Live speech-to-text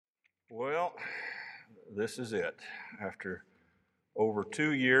Well, this is it. After over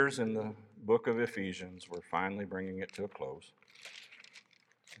 2 years in the book of Ephesians, we're finally bringing it to a close.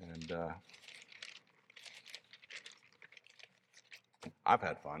 And I've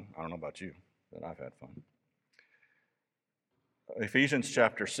had fun. I don't know about you, but I've had fun. Ephesians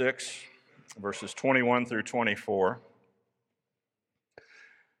chapter 6, verses 21 through 24.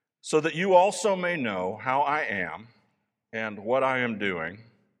 So that you also may know how I am and what I am doing,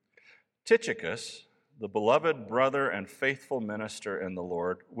 Tychicus, the beloved brother and faithful minister in the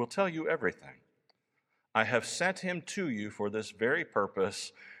Lord, will tell you everything. I have sent him to you for this very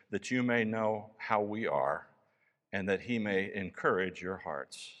purpose, that you may know how we are, and that he may encourage your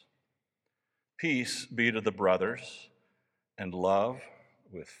hearts. Peace be to the brothers, and love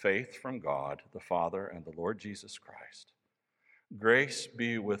with faith from God, the Father, and the Lord Jesus Christ. Grace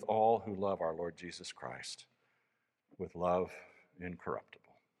be with all who love our Lord Jesus Christ, with love incorruptible.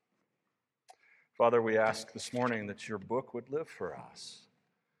 Father, we ask this morning that your book would live for us.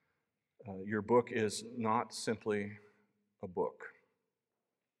 Your book is not simply a book.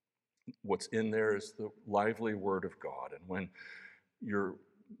 What's in there is the lively word of God. And when your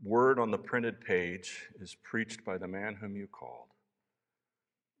word on the printed page is preached by the man whom you called,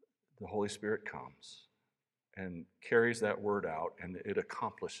 the Holy Spirit comes and carries that word out, and it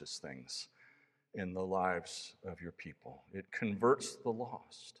accomplishes things in the lives of your people. It converts the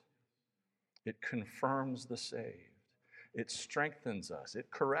lost. It confirms the saved. It strengthens us. It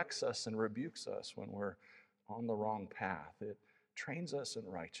corrects us and rebukes us when we're on the wrong path. It trains us in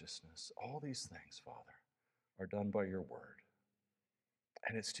righteousness. All these things, Father, are done by your word.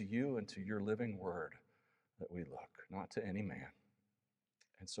 And it's to you and to your living word that we look, not to any man.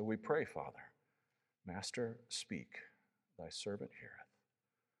 And so we pray, Father, Master, speak, thy servant heareth,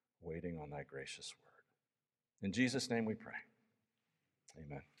 waiting on thy gracious word. In Jesus' name we pray.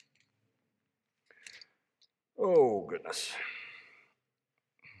 Amen. Oh, goodness.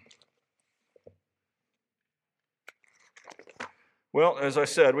 Well, as I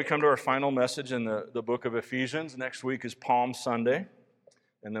said, we come to our final message in the book of Ephesians. Next week is Palm Sunday,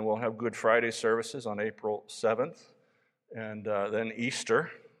 and then we'll have Good Friday services on April 7th, and then Easter.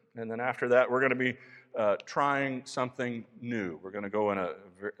 And then after that, we're going to be trying something new. We're going to go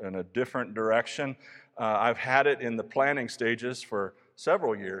in a different direction. I've had it in the planning stages for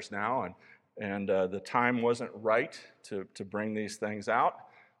several years now, and the time wasn't right to bring these things out.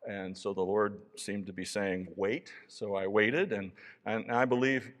 And so the Lord seemed to be saying, wait. So I waited, and I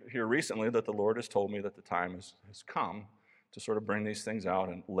believe here recently that the Lord has told me that the time has come to sort of bring these things out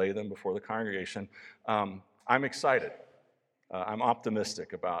and lay them before the congregation. I'm excited. I'm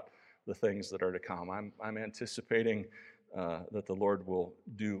optimistic about the things that are to come. I'm anticipating that the Lord will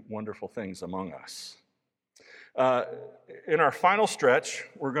do wonderful things among us. In our final stretch,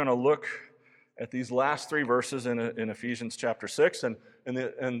 we're going to look at these last three verses in Ephesians chapter 6. And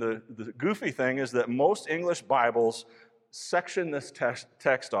the goofy thing is that most English Bibles section this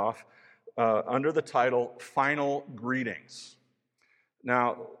text off under the title, Final Greetings.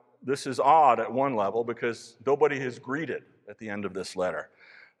 Now, this is odd at one level because nobody is greeted at the end of this letter,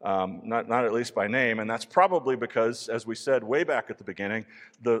 not at least by name, and that's probably because, as we said way back at the beginning,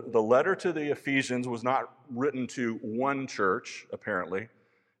 the letter to the Ephesians was not written to one church, apparently.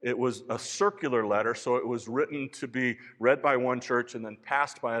 It was a circular letter, so it was written to be read by one church and then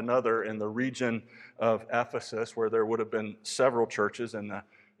passed by another in the region of Ephesus, where there would have been several churches in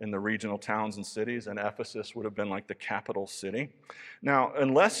the regional towns and cities, and Ephesus would have been like the capital city. Now,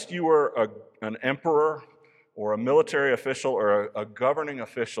 unless you were an emperor or a military official or a governing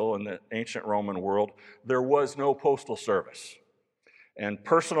official in the ancient Roman world, there was no postal service. And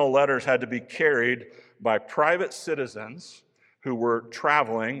personal letters had to be carried by private citizens who were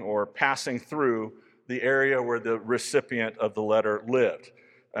traveling or passing through the area where the recipient of the letter lived.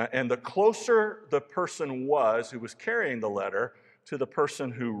 And the closer the person was who was carrying the letter to the person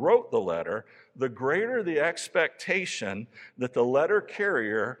who wrote the letter, the greater the expectation that the letter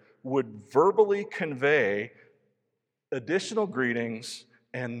carrier would verbally convey additional greetings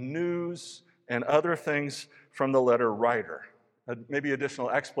and news and other things from the letter writer. Maybe additional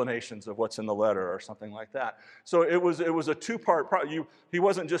explanations of what's in the letter or something like that. So it was a two-part process. He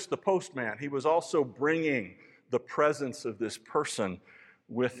wasn't just the postman. He was also bringing the presence of this person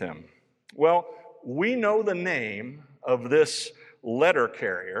with him. Well, we know the name of this letter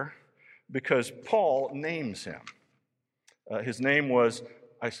carrier because Paul names him. His name was,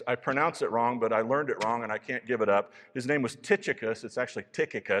 I pronounce it wrong, but I learned it wrong and I can't give it up. His name was Tychicus. It's actually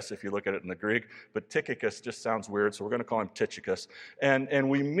Tychicus if you look at it in the Greek, but Tychicus just sounds weird, so we're going to call him Tychicus. And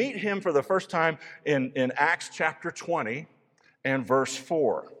we meet him for the first time in Acts chapter 20 and verse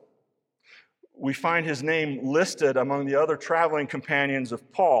 4. we find his name listed among the other traveling companions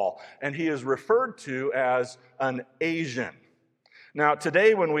of Paul, and he is referred to as an Asian. Now,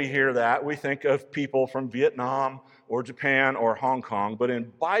 today when we hear that, we think of people from Vietnam or Japan or Hong Kong, but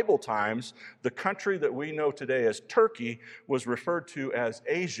in Bible times, the country that we know today as Turkey was referred to as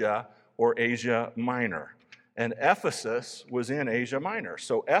Asia or Asia Minor. And Ephesus was in Asia Minor.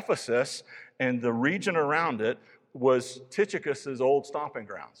 So Ephesus and the region around it was Tychicus's old stomping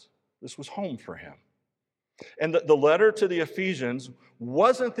grounds. This was home for him. And the letter to the Ephesians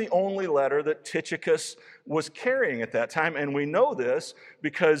wasn't the only letter that Tychicus was carrying at that time. And we know this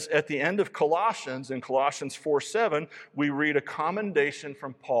because at the end of Colossians, in Colossians 4:7, we read a commendation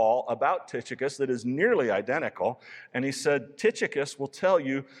from Paul about Tychicus that is nearly identical. And he said, Tychicus will tell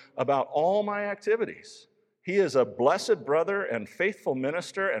you about all my activities. He is a blessed brother and faithful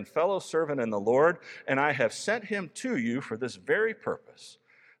minister and fellow servant in the Lord, and I have sent him to you for this very purpose,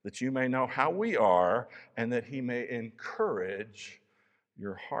 that you may know how we are and that he may encourage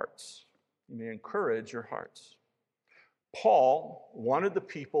your hearts. He may encourage your hearts. Paul wanted the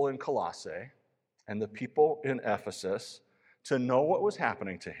people in Colossae and the people in Ephesus to know what was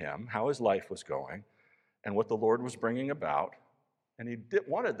happening to him, how his life was going, and what the Lord was bringing about, and he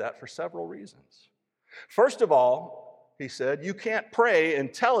wanted that for several reasons. First of all, he said, you can't pray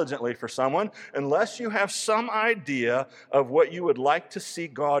intelligently for someone unless you have some idea of what you would like to see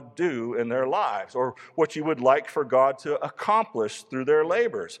God do in their lives or what you would like for God to accomplish through their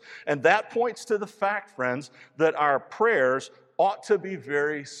labors. And that points to the fact, friends, that our prayers ought to be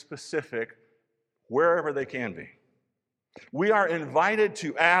very specific wherever they can be. We are invited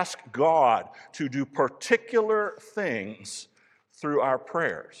to ask God to do particular things through our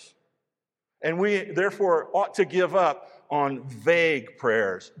prayers. And we, therefore, ought to give up on vague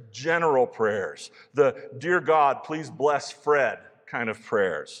prayers, general prayers, the dear God, please bless Fred kind of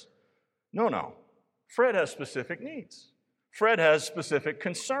prayers. No. Fred has specific needs. Fred has specific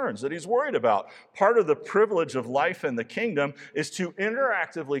concerns that he's worried about. Part of the privilege of life in the kingdom is to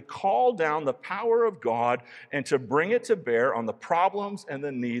interactively call down the power of God and to bring it to bear on the problems and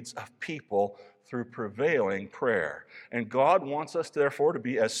the needs of people through prevailing prayer. And God wants us, therefore, to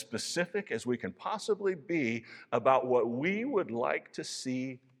be as specific as we can possibly be about what we would like to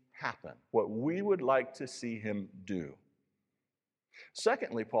see happen, what we would like to see him do.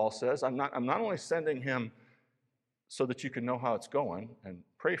 Secondly, Paul says, I'm not only sending him so that you can know how it's going and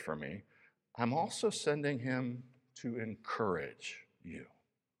pray for me, I'm also sending him to encourage you.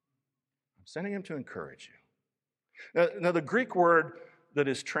 I'm sending him to encourage you. Now the Greek word that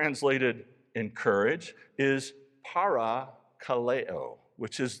is translated encourage is parakaleo,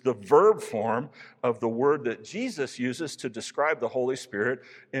 which is the verb form of the word that Jesus uses to describe the Holy Spirit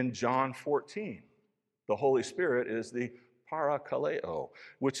in John 14. The Holy Spirit is the parakaleo,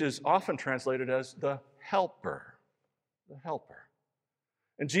 which is often translated as the helper. The helper.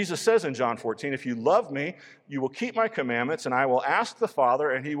 And Jesus says in John 14, if you love me, you will keep my commandments, and I will ask the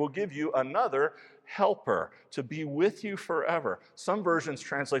Father, and he will give you another helper to be with you forever. Some versions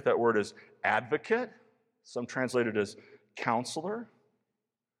translate that word as advocate. Some translate it as counselor.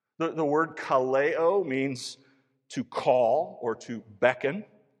 The word kaleo means to call or to beckon.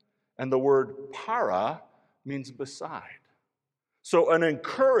 And the word para means beside. So an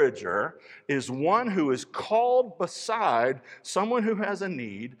encourager is one who is called beside someone who has a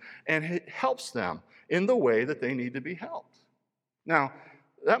need and helps them in the way that they need to be helped. Now,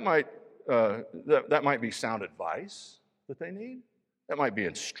 that might be sound advice that they need. That might be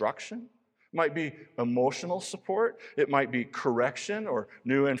instruction. It might be emotional support. It might be correction or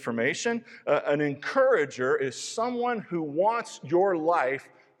new information. An encourager is someone who wants your life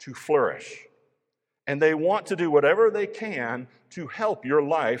to flourish. And they want to do whatever they can to help your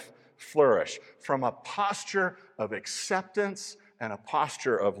life flourish. From a posture of acceptance and a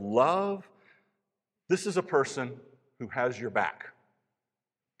posture of love, this is a person who has your back.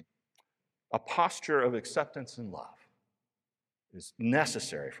 A posture of acceptance and love is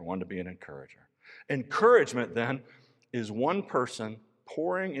necessary for one to be an encourager. Encouragement, then, is one person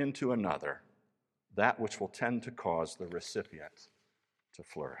pouring into another that which will tend to cause the recipient to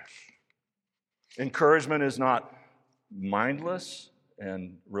flourish. Encouragement is not mindless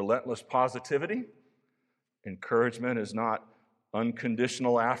and relentless positivity. Encouragement is not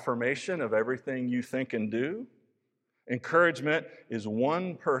unconditional affirmation of everything you think and do. Encouragement is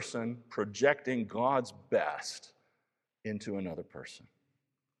one person projecting God's best into another person.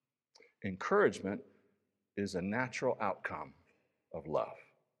 Encouragement is a natural outcome of love.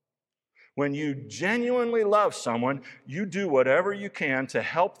 When you genuinely love someone, you do whatever you can to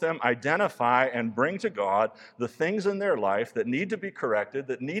help them identify and bring to God the things in their life that need to be corrected,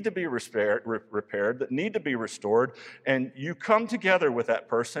 that need to be repaired, that need to be restored. And you come together with that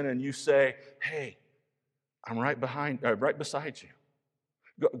person and you say, hey, I'm right beside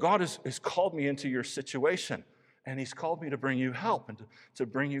you. God has called me into your situation, and he's called me to bring you help and to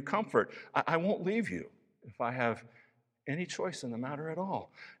bring you comfort. I won't leave you if I have any choice in the matter at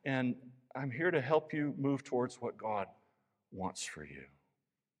all. And I'm here to help you move towards what God wants for you.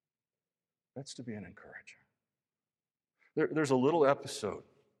 That's to be an encourager. There's a little episode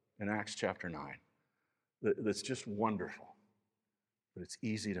in Acts chapter 9 that's just wonderful, but it's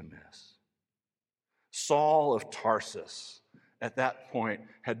easy to miss. Saul of Tarsus, at that point,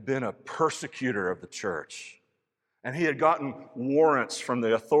 had been a persecutor of the church. And he had gotten warrants from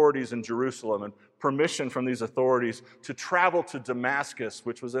the authorities in Jerusalem and permission from these authorities to travel to Damascus,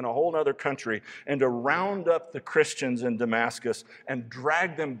 which was in a whole other country, and to round up the Christians in Damascus and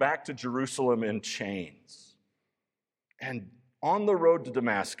drag them back to Jerusalem in chains. And on the road to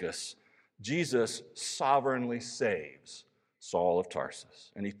Damascus, Jesus sovereignly saves Saul of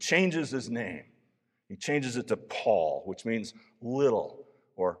Tarsus. And he changes his name. He changes it to Paul, which means little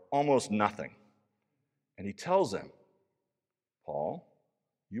or almost nothing. And he tells him, Paul,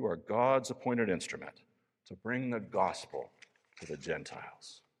 you are God's appointed instrument to bring the gospel to the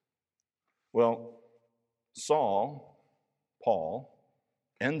Gentiles. Well, Paul,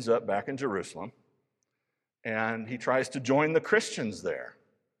 ends up back in Jerusalem, and he tries to join the Christians there.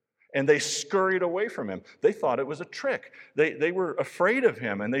 And they scurried away from him. They thought it was a trick. They were afraid of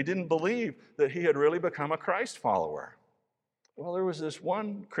him, and they didn't believe that he had really become a Christ follower. Well, there was this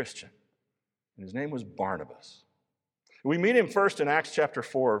one Christian, and his name was Barnabas. We meet him first in Acts chapter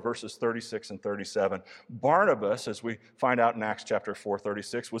 4, verses 36 and 37. Barnabas, as we find out in Acts chapter 4,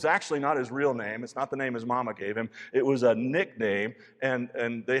 36, was actually not his real name. It's not the name his mama gave him. It was a nickname, and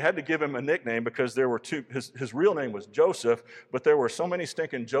they had to give him a nickname because there were two. His real name was Joseph, but there were so many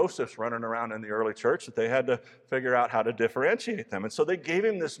stinking Josephs running around in the early church that they had to figure out how to differentiate them. And so they gave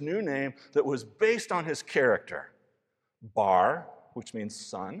him this new name that was based on his character. Bar, which means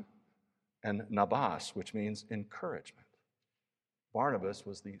son, and Nabas, which means encouragement. Barnabas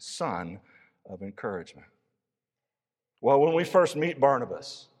was the son of encouragement. Well, when we first meet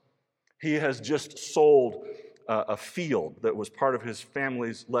Barnabas, he has just sold a field that was part of his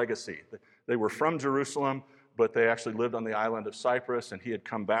family's legacy. They were from Jerusalem, but they actually lived on the island of Cyprus, and he had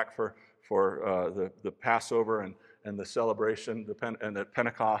come back for the Passover and the celebration and the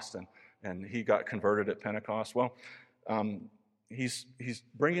Pentecost, and he got converted at Pentecost. Well, he's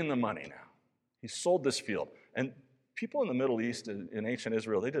bringing the money now. He sold this field, and people in the Middle East, in ancient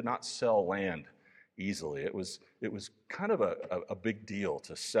Israel, they did not sell land easily. It was kind of a big deal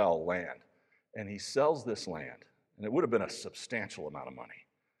to sell land. And he sells this land, and it would have been a substantial amount of money.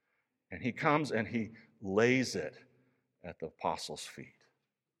 And he comes and he lays it at the apostles' feet.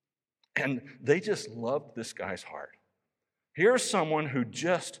 And they just loved this guy's heart. Here's someone who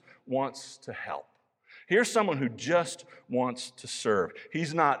just wants to help. Here's someone who just wants to serve.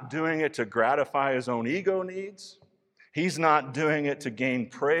 He's not doing it to gratify his own ego needs. He's not doing it to gain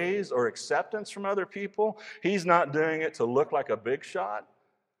praise or acceptance from other people. He's not doing it to look like a big shot.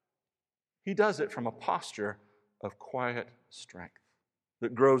 He does it from a posture of quiet strength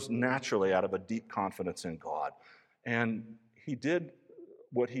that grows naturally out of a deep confidence in God. And he did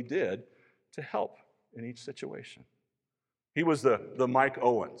what he did to help in each situation. He was the Mike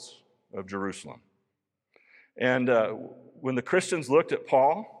Owens of Jerusalem. And when the Christians looked at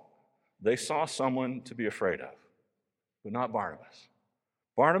Paul, they saw someone to be afraid of. But not Barnabas.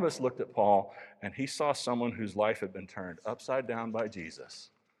 Barnabas looked at Paul, and he saw someone whose life had been turned upside down by Jesus.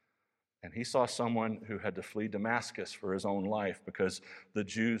 And he saw someone who had to flee Damascus for his own life because the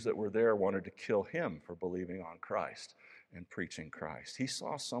Jews that were there wanted to kill him for believing on Christ and preaching Christ. He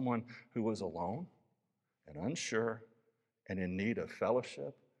saw someone who was alone and unsure and in need of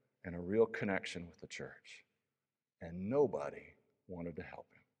fellowship and a real connection with the church. And nobody wanted to help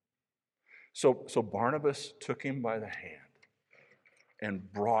him. So Barnabas took him by the hand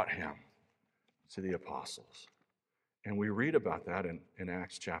and brought him to the apostles. And we read about that in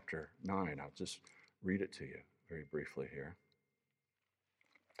Acts chapter 9. I'll just read it to you very briefly here.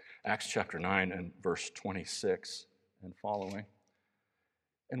 Acts chapter 9 and verse 26 and following.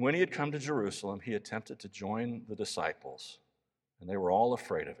 And when he had come to Jerusalem, he attempted to join the disciples, and they were all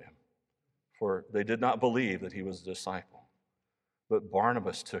afraid of him, for they did not believe that he was a disciple. But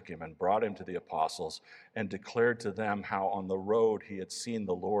Barnabas took him and brought him to the apostles and declared to them how on the road he had seen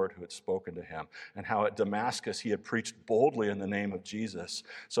the Lord who had spoken to him, and how at Damascus he had preached boldly in the name of Jesus.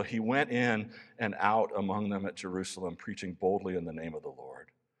 So he went in and out among them at Jerusalem, preaching boldly in the name of the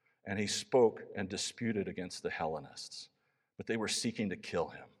Lord. And he spoke and disputed against the Hellenists, but they were seeking to kill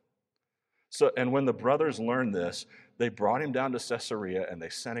him. And when the brothers learned this, they brought him down to Caesarea and they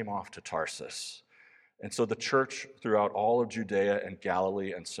sent him off to Tarsus. And so the church throughout all of Judea and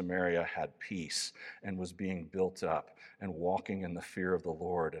Galilee and Samaria had peace and was being built up and walking in the fear of the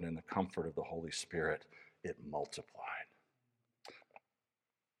Lord and in the comfort of the Holy Spirit. It multiplied.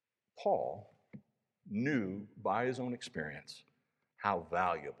 Paul knew by his own experience how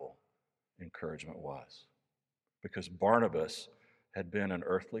valuable encouragement was, because Barnabas had been an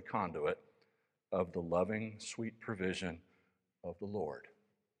earthly conduit of the loving, sweet provision of the Lord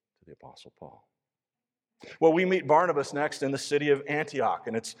to the Apostle Paul. Well, we meet Barnabas next in the city of Antioch,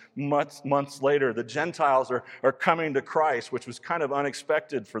 and it's months later. The Gentiles are coming to Christ, which was kind of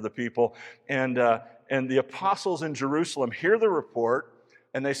unexpected for the people. And the apostles in Jerusalem hear the report,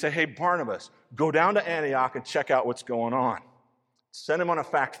 and they say, hey, Barnabas, go down to Antioch and check out what's going on. Send him on a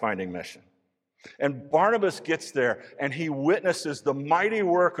fact-finding mission. And Barnabas gets there, and he witnesses the mighty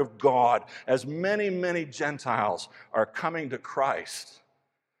work of God as many, many Gentiles are coming to Christ.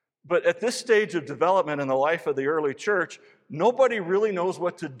 But at this stage of development in the life of the early church, nobody really knows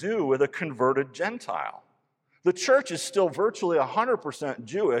what to do with a converted Gentile. The church is still virtually 100%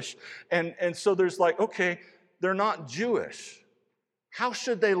 Jewish, and so there's like, okay, they're not Jewish. How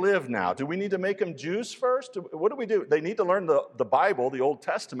should they live now? Do we need to make them Jews first? What do we do? They need to learn the Bible, the Old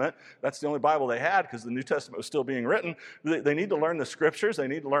Testament. That's the only Bible they had because the New Testament was still being written. They need to learn the Scriptures. They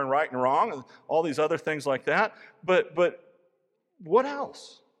need to learn right and wrong and all these other things like that. But what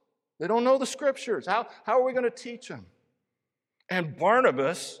else? They don't know the Scriptures. How are we going to teach them? And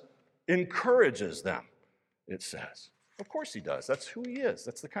Barnabas encourages them, it says. Of course he does. That's who he is.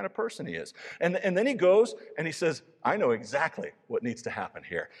 That's the kind of person he is. And then he goes and he says, I know exactly what needs to happen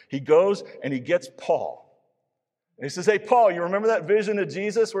here. He goes and he gets Paul. And he says, hey, Paul, you remember that vision of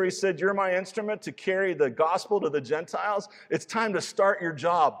Jesus where he said, you're my instrument to carry the gospel to the Gentiles? It's time to start your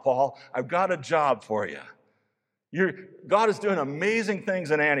job, Paul. I've got a job for you. God is doing amazing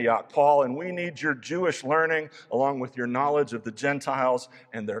things in Antioch, Paul, and we need your Jewish learning along with your knowledge of the Gentiles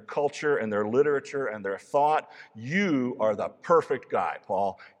and their culture and their literature and their thought. You are the perfect guy,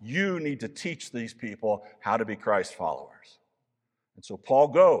 Paul. You need to teach these people how to be Christ followers. And so Paul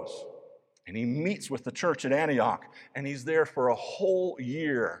goes, and he meets with the church at Antioch, and he's there for a whole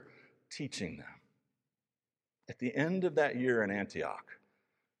year teaching them. At the end of that year in Antioch,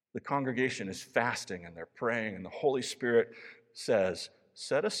 the congregation is fasting and they're praying, and the Holy Spirit says,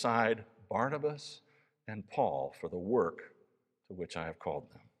 set aside Barnabas and Paul for the work to which I have called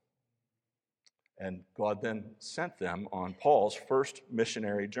them. And God then sent them on Paul's first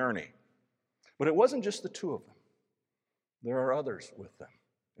missionary journey. But it wasn't just the two of them. There are others with them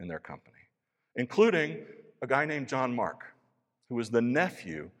in their company, including a guy named John Mark, who was the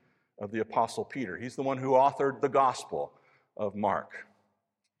nephew of the Apostle Peter. He's the one who authored the Gospel of Mark.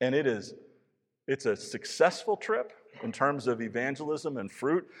 And it's a successful trip in terms of evangelism and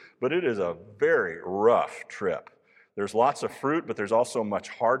fruit, but it is a very rough trip. There's lots of fruit, but there's also much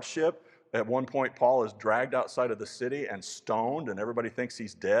hardship. At one point, Paul is dragged outside of the city and stoned, and everybody thinks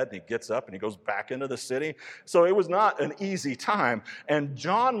he's dead, and he gets up and he goes back into the city. So it was not an easy time. And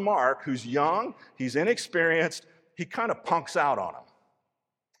John Mark, who's young, he's inexperienced, he kind of punks out on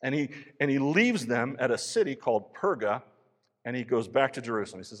them. And he leaves them at a city called Perga, and he goes back to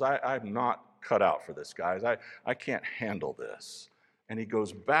Jerusalem. He says, I'm not cut out for this, guys. I can't handle this. And he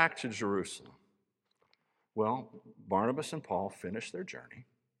goes back to Jerusalem. Well, Barnabas and Paul finish their journey,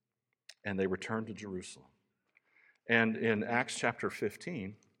 and they return to Jerusalem. And in Acts chapter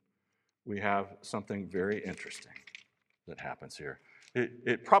 15, we have something very interesting that happens here.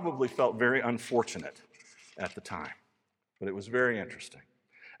 It probably felt very unfortunate at the time, but it was very interesting.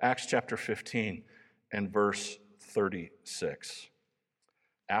 Acts chapter 15 and verse 36.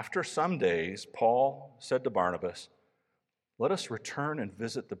 After some days, Paul said to Barnabas, let us return and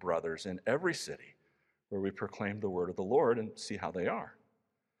visit the brothers in every city where we proclaim the word of the Lord and see how they are.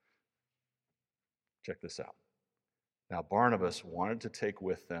 Check this out. Now, Barnabas wanted to take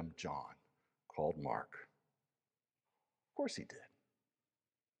with them John, called Mark. Of course he did.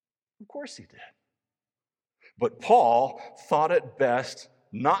 Of course he did. But Paul thought it best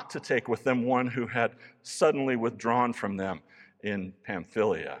not to take with them one who had suddenly withdrawn from them in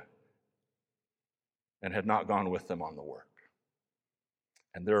Pamphylia and had not gone with them on the work.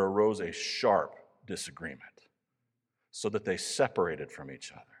 And there arose a sharp disagreement. so that they separated from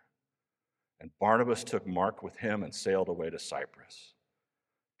each other. And Barnabas took Mark with him and sailed away to Cyprus.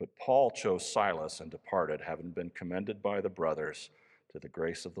 But Paul chose Silas and departed, having been commended by the brothers to the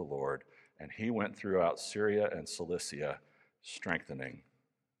grace of the Lord. And he went throughout Syria and Cilicia, strengthening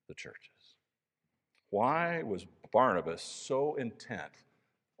the churches. Why was Barnabas so intent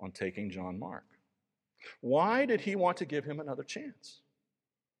on taking John Mark? Why did he want to give him another chance?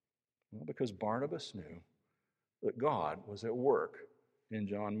 Well, because Barnabas knew that God was at work in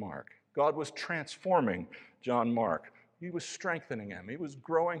John Mark. God was transforming John Mark. He was strengthening him. He was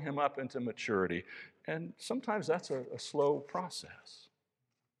growing him up into maturity. And sometimes that's a slow process.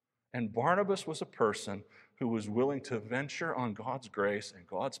 And Barnabas was a person who was willing to venture on God's grace and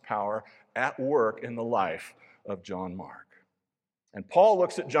God's power at work in the life of John Mark. And Paul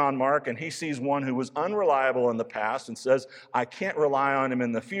looks at John Mark and he sees one who was unreliable in the past and says, I can't rely on him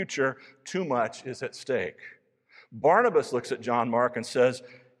in the future. Too much is at stake. Barnabas looks at John Mark and says,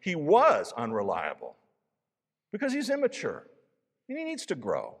 he was unreliable because he's immature and he needs to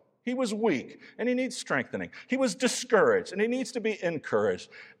grow. He was weak and he needs strengthening. He was discouraged and he needs to be encouraged.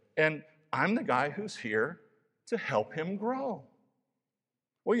 And I'm the guy who's here to help him grow.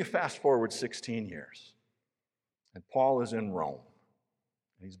 Well, you fast forward 16 years and Paul is in Rome.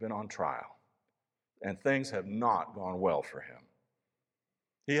 He's been on trial, and things have not gone well for him.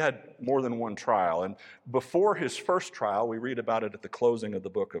 He had more than one trial, and before his first trial, we read about it at the closing of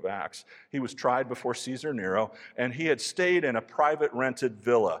the book of Acts, he was tried before Caesar Nero, and he had stayed in a private rented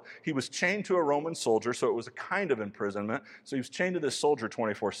villa. He was chained to a Roman soldier, so it was a kind of imprisonment. So he was chained to this soldier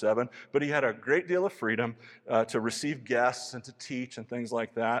 24/7, but he had a great deal of freedom to receive guests and to teach and things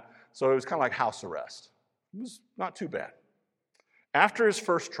like that. So it was kind of like house arrest. It was not too bad. After his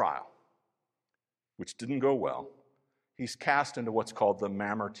first trial, which didn't go well, he's cast into what's called the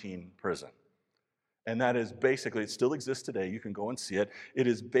Mamertine prison. And that is basically, it still exists today, you can go and see it. It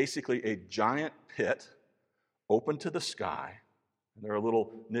is basically a giant pit open to the sky. And there are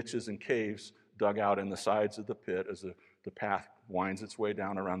little niches and caves dug out in the sides of the pit as the path winds its way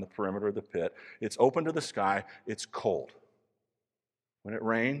down around the perimeter of the pit. It's open to the sky, it's cold. When it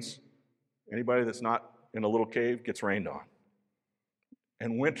rains, anybody that's not in a little cave gets rained on.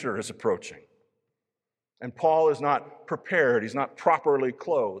 And winter is approaching. And Paul is not prepared. He's not properly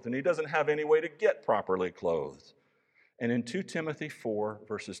clothed. And he doesn't have any way to get properly clothed. And in 2 Timothy 4,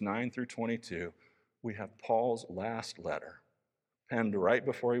 verses 9 through 22, we have Paul's last letter, penned right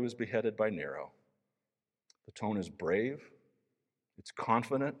before he was beheaded by Nero. The tone is brave. It's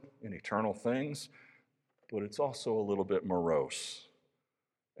confident in eternal things. But it's also a little bit morose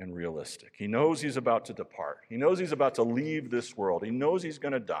and realistic. He knows he's about to depart. He knows he's about to leave this world. He knows he's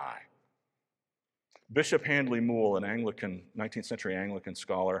going to die. Bishop Handley Moule, an 19th century Anglican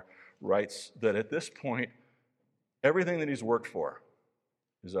scholar, writes that at this point, everything that he's worked for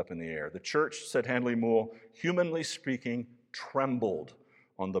is up in the air. The church, said Handley Moule, humanly speaking, trembled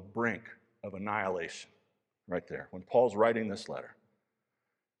on the brink of annihilation. Right there, when Paul's writing this letter.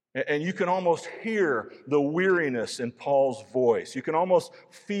 And you can almost hear the weariness in Paul's voice. You can almost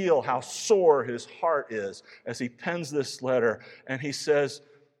feel how sore his heart is as he pens this letter. And he says,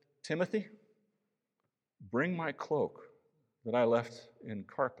 Timothy, bring my cloak that I left in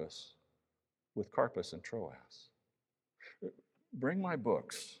Carpus, with Carpus and Troas. Bring my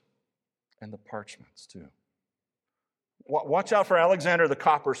books and the parchments too. Watch out for Alexander the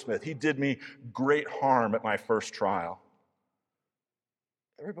coppersmith. He did me great harm at my first trial.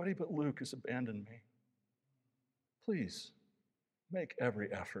 Everybody but Luke has abandoned me. Please, make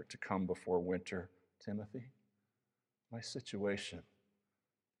every effort to come before winter, Timothy. My situation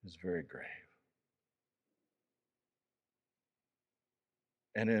is very grave.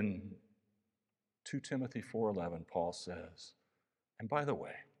 And in 2 Timothy 4:11, Paul says, and by the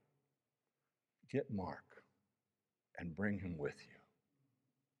way, get Mark and bring him with you,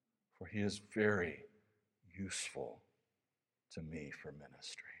 for he is very useful to me for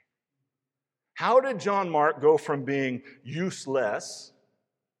ministry. How did John Mark go from being useless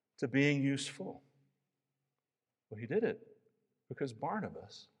to being useful? Well, he did it because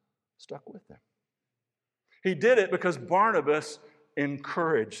Barnabas stuck with him. He did it because Barnabas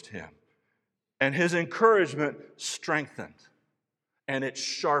encouraged him. And his encouragement strengthened, and it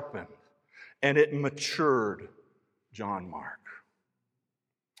sharpened, and it matured John Mark.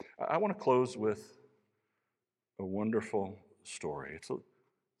 I want to close with a wonderful story. It's a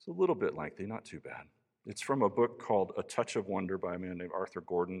little bit lengthy, not too bad. It's from a book called A Touch of Wonder by a man named Arthur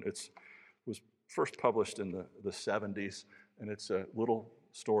Gordon. It was first published in the 70s, and it's little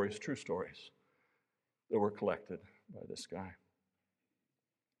stories, true stories, that were collected by this guy.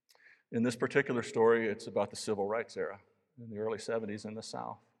 In this particular story, it's about the civil rights era in the early 70s in the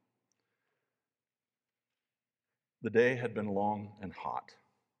South. The day had been long and hot.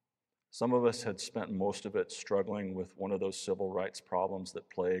 Some of us had spent most of it struggling with one of those civil rights problems that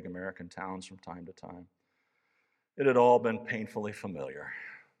plague American towns from time to time. It had all been painfully familiar.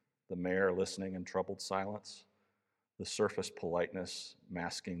 The mayor listening in troubled silence, the surface politeness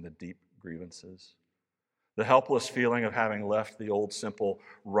masking the deep grievances, the helpless feeling of having left the old simple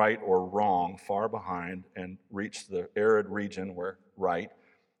right or wrong far behind and reached the arid region where right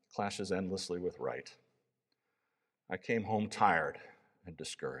clashes endlessly with right. I came home tired and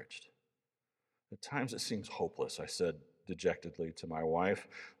discouraged. At times it seems hopeless, I said dejectedly to my wife.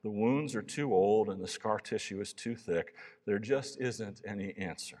 The wounds are too old and the scar tissue is too thick. There just isn't any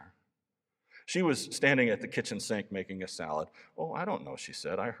answer. She was standing at the kitchen sink making a salad. Oh, I don't know, she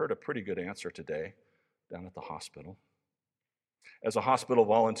said. I heard a pretty good answer today down at the hospital. As a hospital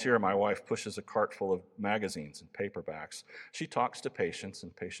volunteer, my wife pushes a cart full of magazines and paperbacks. She talks to patients,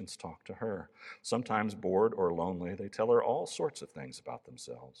 and patients talk to her. Sometimes bored or lonely, they tell her all sorts of things about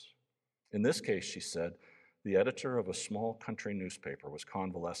themselves. In this case, she said, the editor of a small country newspaper was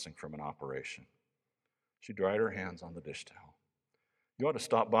convalescing from an operation. She dried her hands on the dish towel. You ought to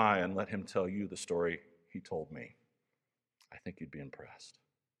stop by and let him tell you the story he told me. I think you'd be impressed.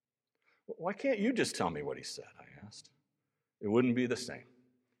 Why can't you just tell me what he said? I asked. It wouldn't be the same.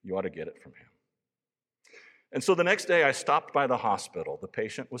 You ought to get it from him. And so the next day I stopped by the hospital. The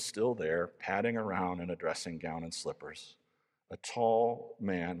patient was still there, padding around in a dressing gown and slippers. A tall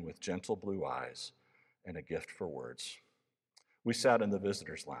man with gentle blue eyes and a gift for words. We sat in the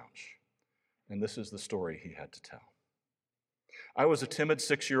visitor's lounge, and this is the story he had to tell. I was a timid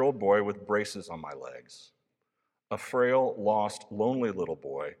 6-year-old boy with braces on my legs, a frail, lost, lonely little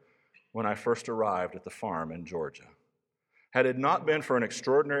boy when I first arrived at the farm in Georgia. Had it not been for an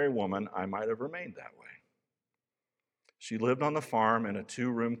extraordinary woman, I might have remained that way. She lived on the farm in a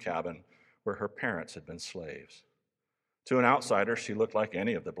 2-room cabin where her parents had been slaves. To an outsider, she looked like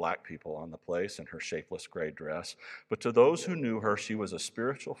any of the black people on the place in her shapeless gray dress, but to those who knew her, she was a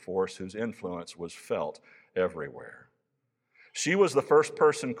spiritual force whose influence was felt everywhere. She was the first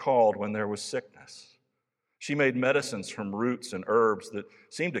person called when there was sickness. She made medicines from roots and herbs that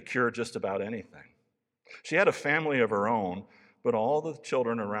seemed to cure just about anything. She had a family of her own, but all the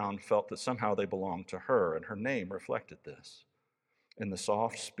children around felt that somehow they belonged to her, and her name reflected this. In the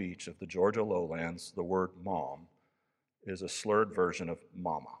soft speech of the Georgia lowlands, the word mom is a slurred version of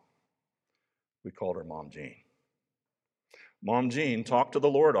mama. We called her Mom Jean. Mom Jean talked to the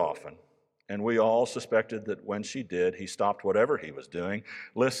Lord often, and we all suspected that when she did, he stopped whatever he was doing,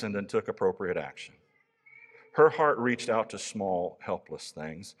 listened, and took appropriate action. Her heart reached out to small, helpless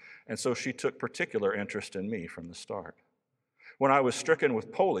things, and so she took particular interest in me from the start. When I was stricken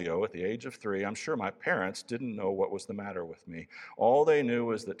with polio at the age of 3, I'm sure my parents didn't know what was the matter with me. All they knew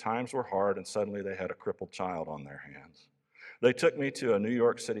was that times were hard and suddenly they had a crippled child on their hands. They took me to a New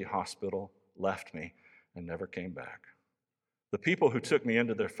York City hospital, left me, and never came back. The people who took me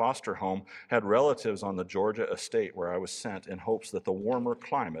into their foster home had relatives on the Georgia estate where I was sent in hopes that the warmer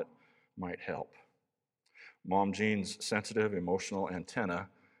climate might help. Mom Jean's sensitive, emotional antenna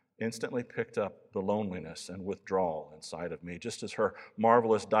instantly picked up the loneliness and withdrawal inside of me, just as her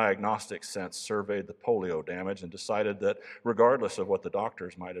marvelous diagnostic sense surveyed the polio damage and decided that, regardless of what the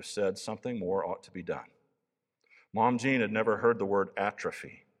doctors might have said, something more ought to be done. Mom Jean had never heard the word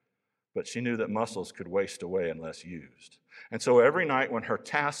atrophy, but she knew that muscles could waste away unless used. And so every night when her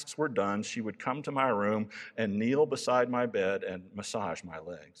tasks were done, she would come to my room and kneel beside my bed and massage my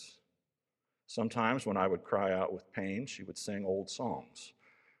legs. Sometimes when I would cry out with pain, she would sing old songs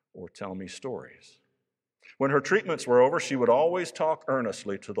or tell me stories. When her treatments were over, she would always talk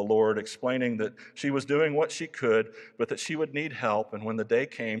earnestly to the Lord, explaining that she was doing what she could, but that she would need help, and when the day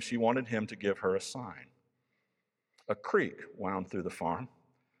came, she wanted him to give her a sign. A creek wound through the farm,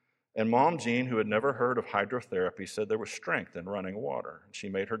 and Mom Jean, who had never heard of hydrotherapy, said there was strength in running water. She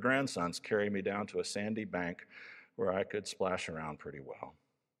made her grandsons carry me down to a sandy bank where I could splash around pretty well.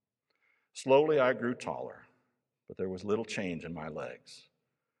 Slowly, I grew taller, but there was little change in my legs.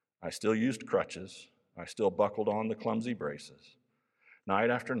 I still used crutches. I still buckled on the clumsy braces. Night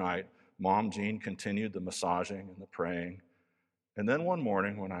after night, Mom Jean continued the massaging and the praying. And then one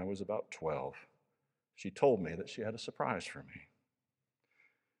morning, when I was about 12, she told me that she had a surprise for me.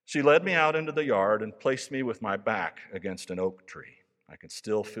 She led me out into the yard and placed me with my back against an oak tree. I can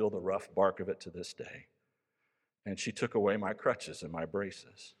still feel the rough bark of it to this day. And she took away my crutches and my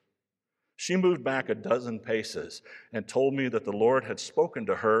braces. She moved back a dozen paces and told me that the Lord had spoken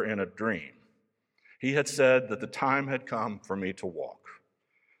to her in a dream. He had said that the time had come for me to walk.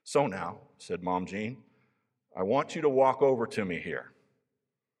 "So now," said Mom Jean, "I want you to walk over to me here."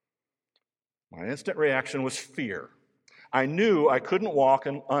 My instant reaction was fear. I knew I couldn't walk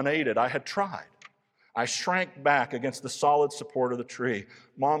unaided. I had tried. I shrank back against the solid support of the tree.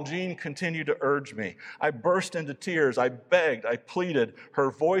 Mom Jean continued to urge me. I burst into tears. I begged. I pleaded.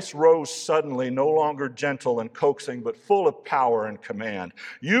 Her voice rose suddenly, no longer gentle and coaxing, but full of power and command.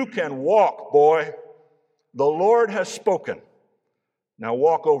 "You can walk, boy. The Lord has spoken. Now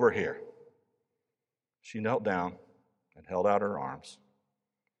walk over here." She knelt down and held out her arms.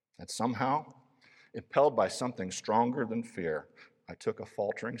 And somehow, impelled by something stronger than fear, I took a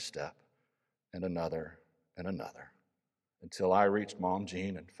faltering step and another, until I reached Mom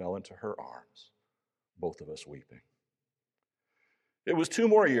Jean and fell into her arms, both of us weeping. It was 2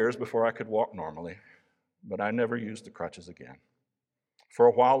 more years before I could walk normally, but I never used the crutches again. For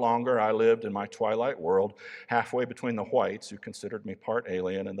a while longer, I lived in my twilight world, halfway between the whites, who considered me part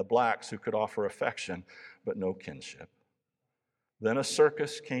alien, and the blacks, who could offer affection but no kinship. Then a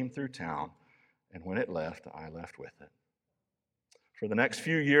circus came through town, and when it left, I left with it. For the next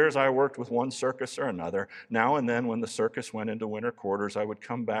few years, I worked with one circus or another. Now and then, when the circus went into winter quarters, I would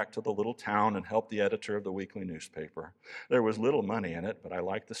come back to the little town and help the editor of the weekly newspaper. There was little money in it, but I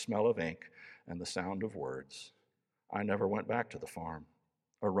liked the smell of ink and the sound of words. I never went back to the farm.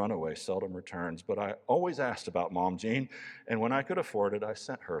 A runaway seldom returns, but I always asked about Mom Jean, and when I could afford it, I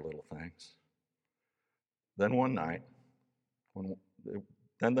sent her little things. Then one night,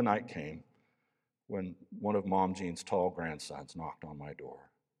 the night came when one of Mom Jean's tall grandsons knocked on my door.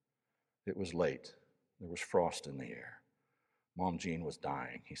 It was late. There was frost in the air. Mom Jean was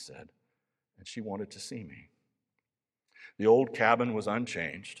dying, he said, and she wanted to see me. The old cabin was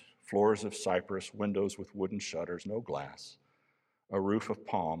unchanged, floors of cypress, windows with wooden shutters, no glass, a roof of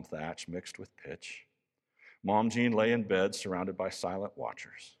palm thatch mixed with pitch. Mom Jean lay in bed surrounded by silent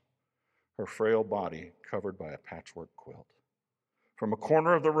watchers, her frail body covered by a patchwork quilt. From a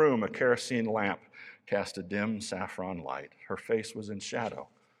corner of the room, a kerosene lamp cast a dim saffron light. Her face was in shadow,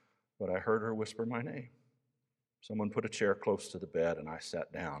 but I heard her whisper my name. Someone put a chair close to the bed, and I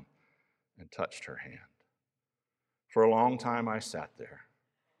sat down and touched her hand. For a long time, I sat there.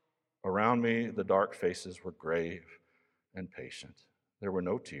 Around me, the dark faces were grave and patient. There were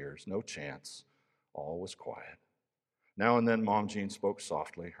no tears, no chants. All was quiet. Now and then, Mom Jean spoke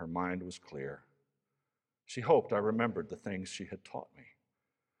softly. Her mind was clear. She hoped I remembered the things she had taught me.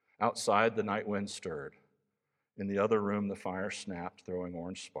 Outside, the night wind stirred. In the other room, the fire snapped, throwing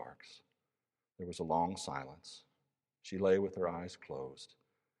orange sparks. There was a long silence. She lay with her eyes closed,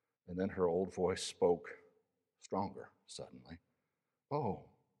 and then her old voice spoke, stronger suddenly. "Oh,"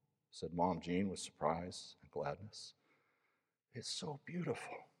 said Mom Jean with surprise and gladness. "It's so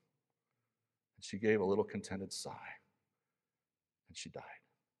beautiful." And she gave a little contented sigh, and she died.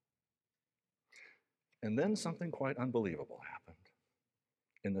 And then something quite unbelievable happened.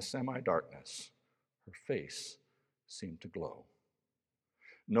 In the semi-darkness, her face seemed to glow.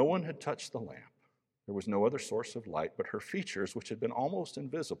 No one had touched the lamp. There was no other source of light, but her features, which had been almost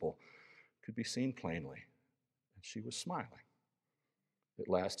invisible, could be seen plainly, and she was smiling. It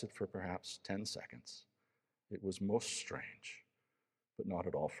lasted for perhaps 10 seconds. It was most strange, but not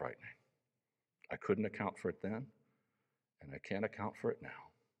at all frightening. I couldn't account for it then, and I can't account for it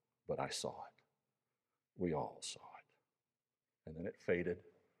now, but I saw it. We all saw it. And then it faded,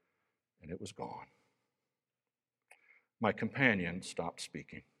 and it was gone. My companion stopped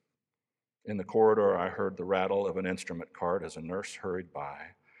speaking. In the corridor, I heard the rattle of an instrument cart as a nurse hurried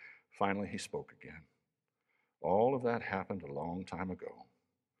by. Finally, he spoke again. "All of that happened a long time ago.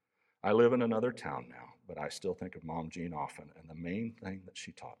 I live in another town now, but I still think of Mom Jean often, and the main thing that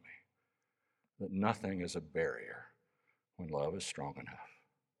she taught me, that nothing is a barrier when love is strong enough.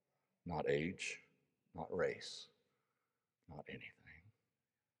 Not age, not race, not anything."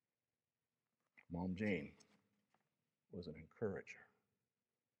 Mom Jean was an encourager.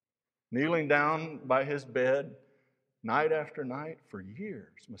 Kneeling down by his bed night after night for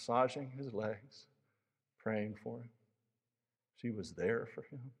years, massaging his legs, praying for him. She was there for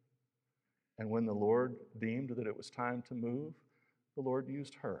him. And when the Lord deemed that it was time to move, the Lord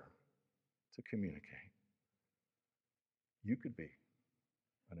used her to communicate. You could be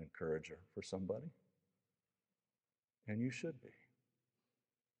an encourager for somebody, and you should be.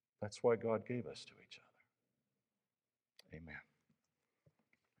 That's why God gave us to each other.